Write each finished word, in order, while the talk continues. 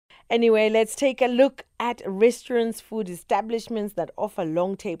Anyway, let's take a look at restaurants, food establishments that offer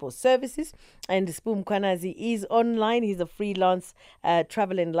long table services. And mkwanazi is online. He's a freelance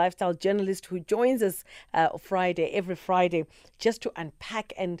travel and lifestyle journalist who joins us every Friday, just to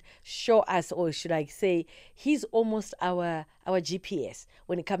unpack and show us, or should I say, he's almost our GPS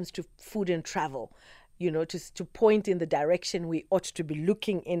when it comes to food and travel. To point in the direction we ought to be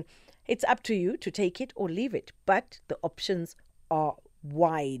looking in. It's up to you to take it or leave it, but the options are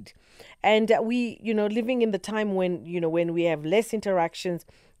wide. And we, living in the time when we have less interactions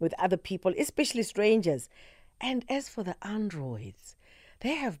with other people, especially strangers. And as for the androids,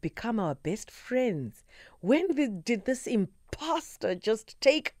 they have become our best friends. When did this imposter just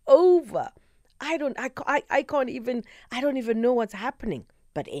take over? I don't even know what's happening.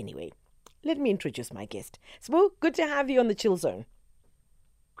 But anyway, let me introduce my guest. Sbu, good to have you on the Chill Zone.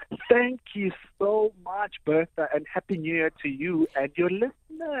 Thank you so much, Bertha, and Happy New Year to you and your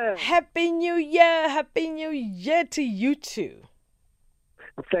listeners. Happy New Year! Happy New Year to you too.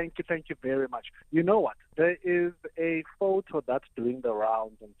 Thank you very much. You know what? There is a photo that's doing the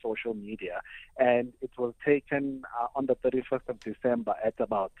rounds on social media, and it was taken on the 31st of December at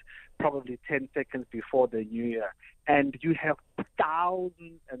about probably 10 seconds before the New Year. And you have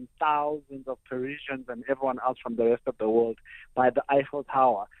thousands and thousands of Parisians and everyone else from the rest of the world by the Eiffel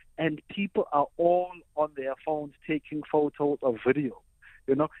Tower. And people are all on their phones taking photos or videos,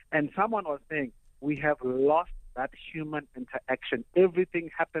 And someone was saying, we have lost that human interaction. Everything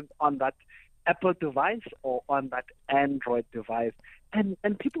happens on that Apple device or on that Android device. And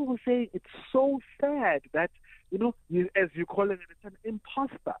people were saying it's so sad that, as you call it, it's an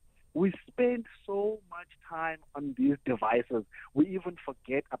imposter. We spend so much time on these devices, we even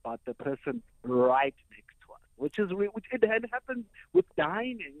forget about the person right next to us, which it happens with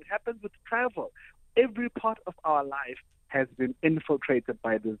dining, it happens with travel. Every part of our life has been infiltrated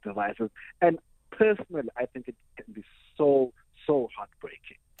by these devices. And personally, I think it can be so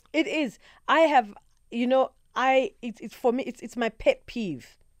heartbreaking. It is. I have, it's for me, it's my pet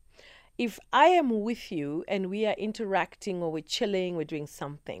peeve. If I am with you and we are interacting or we're chilling, we're doing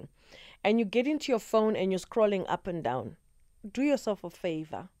something, and you get into your phone and you're scrolling up and down, do yourself a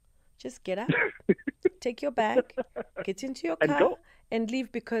favor. Just get up, take your bag, get into your car and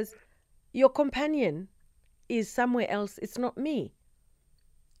leave, because your companion is somewhere else. It's not me.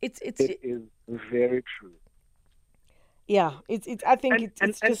 It is very true. Yeah, I think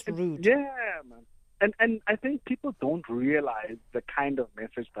it's just rude. Yeah, man. And I think people don't realize the kind of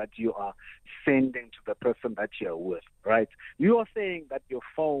message that you are sending to the person that you're with, right? You are saying that your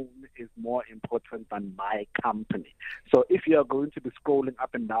phone is more important than my company. So if you are going to be scrolling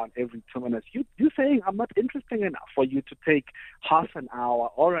up and down every 2 minutes, you're saying I'm not interesting enough for you to take half an hour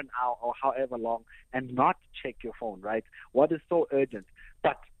or however long and not check your phone, right? What is so urgent?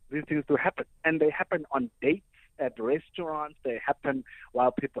 But these things do happen, and they happen on dates, at restaurants, they happen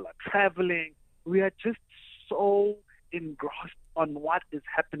while people are traveling. We are just so engrossed on what is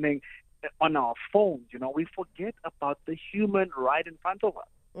happening on our phones. We forget about the human right in front of us.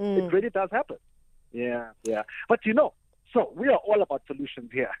 It really does happen. Yeah. But so we are all about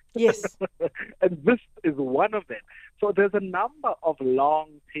solutions here. Yes. And this is one of them. So there's a number of long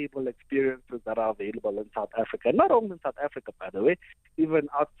table experiences that are available in South Africa. Not only in South Africa, by the way, even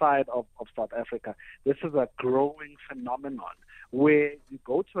outside of South Africa. This is a growing phenomenon where you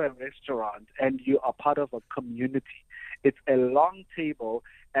go to a restaurant and you are part of a community. It's a long table,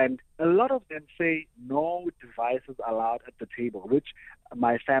 and a lot of them say no devices allowed at the table, which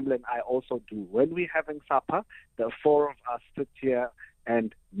my family and I also do. When we're having supper, the four of us sit here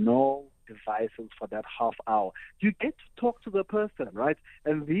and no devices for that half hour. You get to talk to the person, right?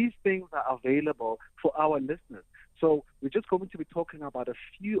 And these things are available for our listeners. So we're just going to be talking about a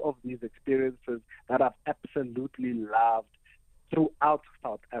few of these experiences that I've absolutely loved throughout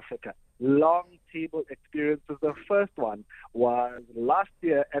South Africa. Long table experiences. The first one was last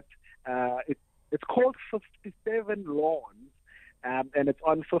year at, it's called 57 Lawns, and it's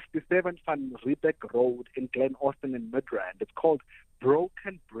on 57 Van Riebeck Road in Glen Austin in Midrand. It's called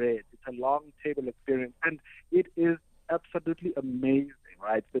Broken Bread. It's a long table experience, and it is absolutely amazing,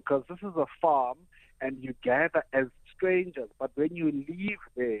 right? Because this is a farm, and you gather as strangers, but when you leave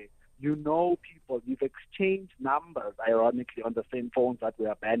there, you know people. You've exchanged numbers, ironically, on the same phones that we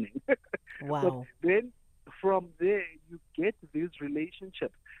are banning. Wow. But then from there, you get these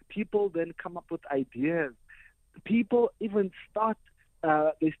relationships. People then come up with ideas. People even start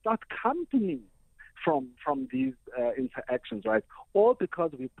companies from these interactions, right? All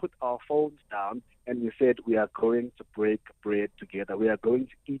because we put our phones down and we said we are going to break bread together. We are going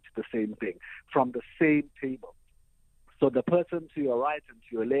to eat the same thing from the same table. So the person to your right and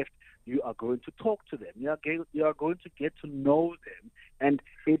to your left, you are going to talk to them. You are going to get to know them, and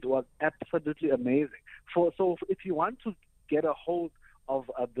it was absolutely amazing. So if you want to get a hold of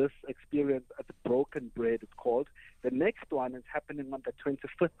this experience at Broken Bread, it's called. The next one is happening on the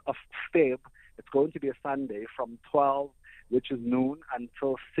 25th of Feb. It's going to be a Sunday from 12, which is noon,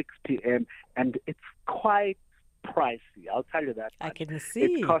 until 6 p.m. And it's quite pricey. I'll tell you that much. I can see.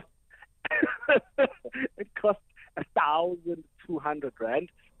 It costs it costs 1,200 rand.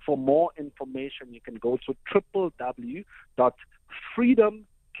 For more information, you can go to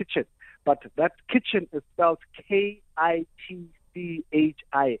www.freedomkitchen. But that kitchen is spelled KITCHIN.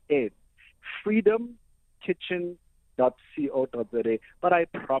 freedomkitchen.co.za. But I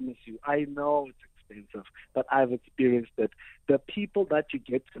promise you, I know it's expensive, but I've experienced it. The people that you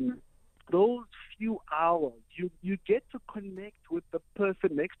get to know, those few hours, you get to connect with the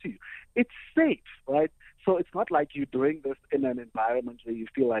person next to you. It's safe, right? So it's not like you're doing this in an environment where you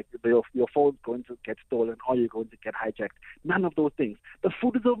feel like your phone's going to get stolen or you're going to get hijacked. None of those things. The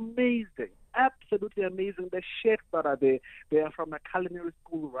food is amazing, absolutely amazing. The chefs that are there, they are from a culinary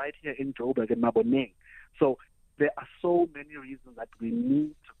school right here in Joburg, in Maboneng. So there are so many reasons that we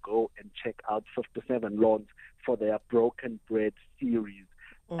need to go and check out 57 Lawns for their Broken Bread series.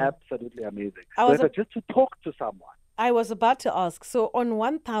 Absolutely amazing. Just to talk to someone. I was about to ask, so on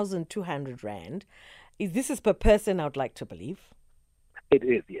 1,200 Rand, this is per person, I would like to believe. It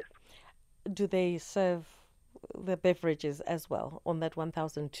is, yes. Do they serve the beverages as well on that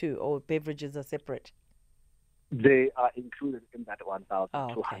 1,200, or beverages are separate? They are included in that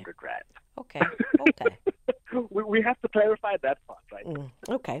 1,200 Rand. Okay. we have to clarify that part, right?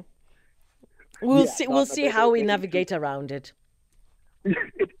 Okay. We'll see how we navigate around it.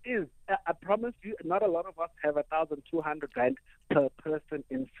 It is. I promise you, not a lot of us have 1,200 Rand per person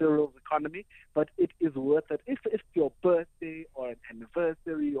in Cyril's economy, but it is worth it. If it's your birthday or an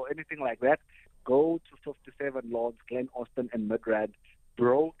anniversary or anything like that, go to 57 Lawns, Glen Austin and Midrand.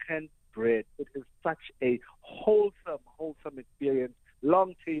 Broken Bread. It is such a wholesome experience.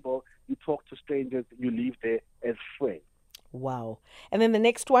 Long table, you talk to strangers, you leave there as friends. Wow. And then the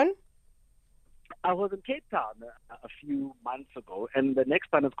next one? I was in Cape Town a few months ago, and the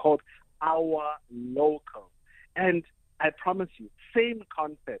next one is called Our Local. And I promise you, same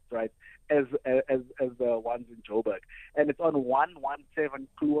concept, right, as the ones in Joburg. And it's on 117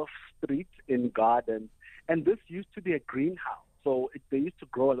 Kloof Street in Gardens. And this used to be a greenhouse. So they used to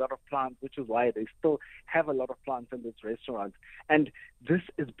grow a lot of plants, which is why they still have a lot of plants in this restaurant. And this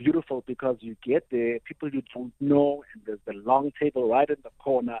is beautiful because you get there, people you don't know, and there's the long table right in the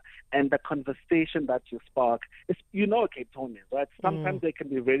corner, and the conversation that you spark. You know Cape Townians, right? Sometimes they can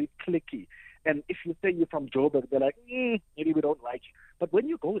be very cliquey. And if you say you're from Joburg, they're like, maybe we don't like you. But when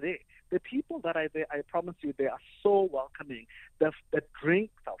you go there, the people that are there, I promise you, they are so welcoming. The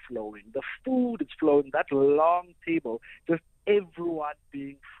drinks are flowing. The food is flowing. That long table, just everyone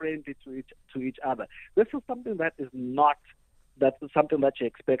being friendly to each other. This is something that is not, that's something that you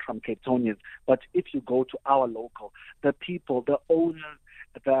expect from Cape Townians. But if you go to Our Local, the people, the owners,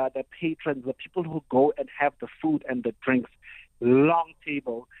 the patrons, the people who go and have the food and the drinks, long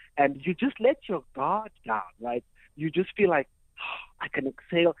table, and you just let your guard down, right? You just feel like, I can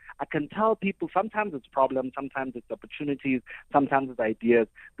exhale. I can tell people sometimes it's problems, sometimes it's opportunities, sometimes it's ideas.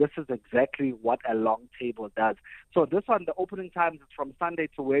 This is exactly what a long table does. So this one, the opening times is from Sunday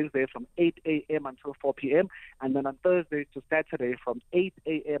to Wednesday from 8 a.m. until 4 p.m. And then on Thursday to Saturday from 8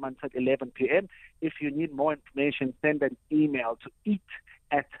 a.m. until 11 p.m. If you need more information, send an email to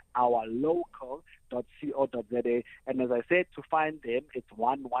eat@ourlocal.co.za. And as I said, to find them, it's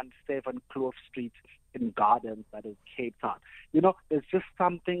 117 Kloof Street in Gardens, that is Cape Town. You know, there's just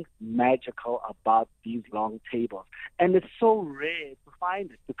something magical about these long tables. And it's so rare to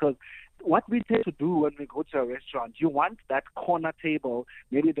find it because what we tend to do when we go to a restaurant, you want that corner table,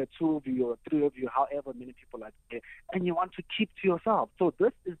 maybe the two of you or three of you, however many people are there, and you want to keep to yourself. So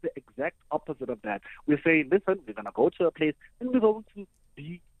this is the exact opposite of that. We say, listen, we're going to go to a place and we're going to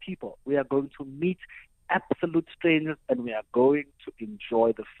be people. We are going to meet absolute strangers, and we are going to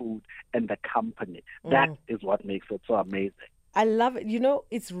enjoy the food and the company. That is what makes it so amazing. I love it. You know,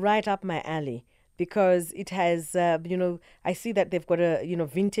 it's right up my alley because it has, I see that they've got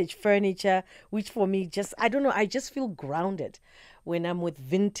vintage furniture, which for me just, I don't know, I just feel grounded when I'm with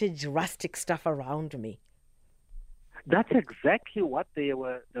vintage rustic stuff around me. That's exactly what they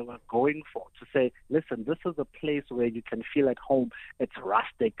were going for, to say, listen, this is a place where you can feel at home. It's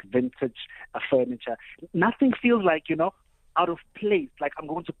rustic, vintage furniture. Nothing feels like, out of place, like I'm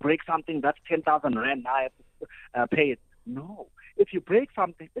going to break something that's 10,000 Rand, now I have to pay it. No. If you break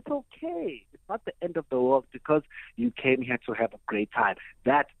something, it's okay. It's not the end of the world because you came here to have a great time.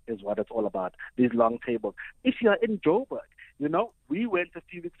 That is what it's all about, these long tables. If you're in Joburg, we went a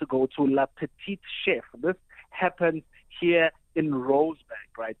few weeks ago to La Petite Chef. This happened here in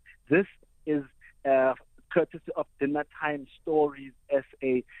Rosebank, right? This is courtesy of Dinner Time Stories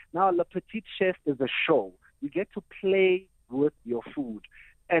SA. Now, La Petite Chef is a show. You get to play with your food.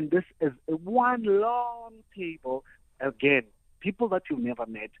 And this is one long table. Again, people that you've never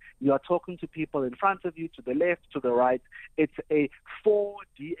met. You are talking to people in front of you, to the left, to the right. It's a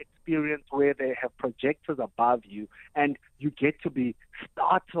 4D experience where they have projectors above you, and you get to be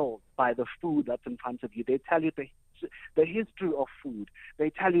startled by the food that's in front of you. They tell you the history of food.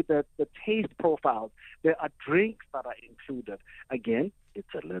 They tell you the taste profiles. There are drinks that are included. Again,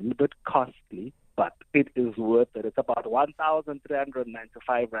 it's a little bit costly, but it is worth it. It's about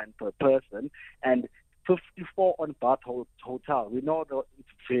 1,395 rand per person, and 54 on Bath Hotel. We know that it's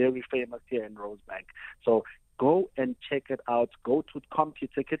very famous here in Rosebank. So go and check it out. Go to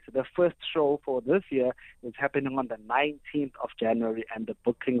CompuTicket. The first show for this year is happening on the 19th of January, and the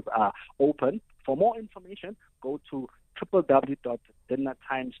bookings are open. For more information, go to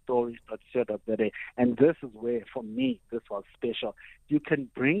www.dinnertimestories.co.za. And this is where, for me, this was special. You can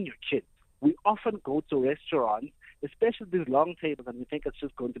bring your kids. We often go to restaurants, especially these long tables, and we think it's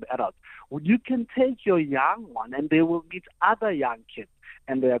just going to be adults. Well, you can take your young one, and they will meet other young kids,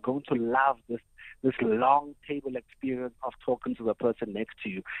 and they are going to love this long table experience of talking to the person next to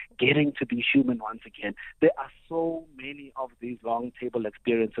you, getting to be human once again. There are so many of these long table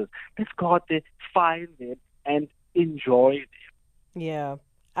experiences. Let's go out there, find them, and enjoy them. Yeah,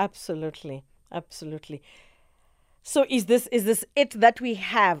 absolutely. Absolutely. So is this it that we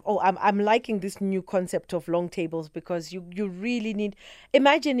have? Oh, I'm liking this new concept of long tables because you really need.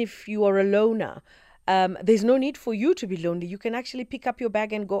 Imagine if you are a loner. There's no need for you to be lonely. You can actually pick up your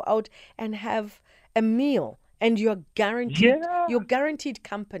bag and go out and have a meal, and Yeah. you're guaranteed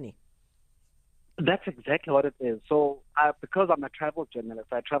company. That's exactly what it is. So, because I'm a travel journalist,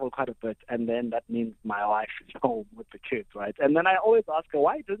 I travel quite a bit, and then that means my wife is home with the kids, right? And then I always ask her,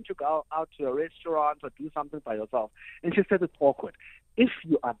 why didn't you go out to a restaurant or do something by yourself? And she said it's awkward. If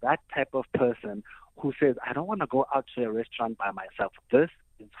you are that type of person who says, I don't want to go out to a restaurant by myself, this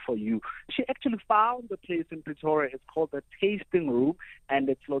is for you. She actually found a place in Pretoria. It's called the Tasting Room, and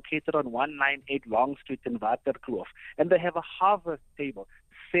it's located on 198 Long Street in Waterkloof. And they have a harvest table.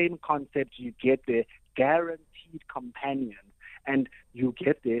 Same concept. You get there, guaranteed companions, and you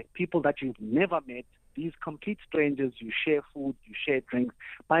get there people that you've never met. These complete strangers. You share food, you share drinks.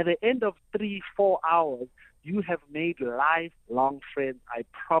 By the end of 3-4 hours, you have made lifelong friends, I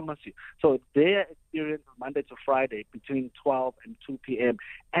promise you. So their experience is Monday to Friday between 12 and 2 p.m.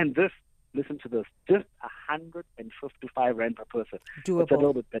 And this, listen to this, just 155 rand per person. Doable. It's a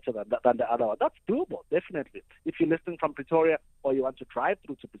little bit better than the other one. That's doable, definitely. If you're listening from Pretoria or you want to drive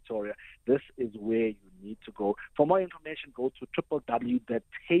through to Pretoria, this is where you need to go. For more information, go to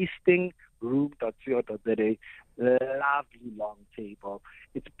www.tastingroom.co.za. Lovely long table.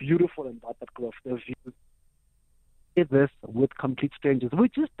 It's beautiful in Waterkloof. The view this with complete strangers. We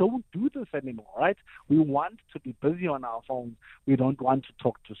just don't do this anymore, right? We want to be busy on our phones. We don't want to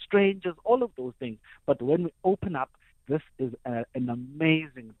talk to strangers, all of those things. But when we open up, this is an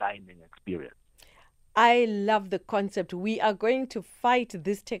amazing dining experience. I love the concept. We are going to fight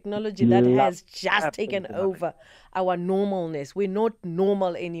this technology that has just taken over our normalness. We're not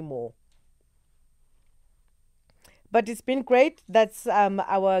normal anymore. But it's been great. That's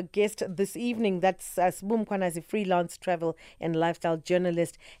our guest this evening. That's mkwanazi, freelance travel and lifestyle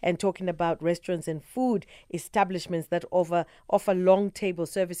journalist, and talking about restaurants and food establishments that offer long table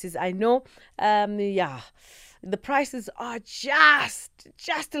services. I know, the prices are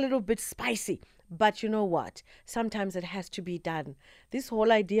just a little bit spicy. But you know what? Sometimes it has to be done. This whole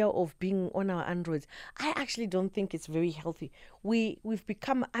idea of being on our Androids, I actually don't think it's very healthy. We've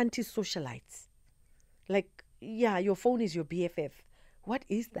become anti-socialites. Like, yeah, your phone is your BFF. What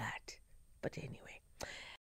is that? But anyway.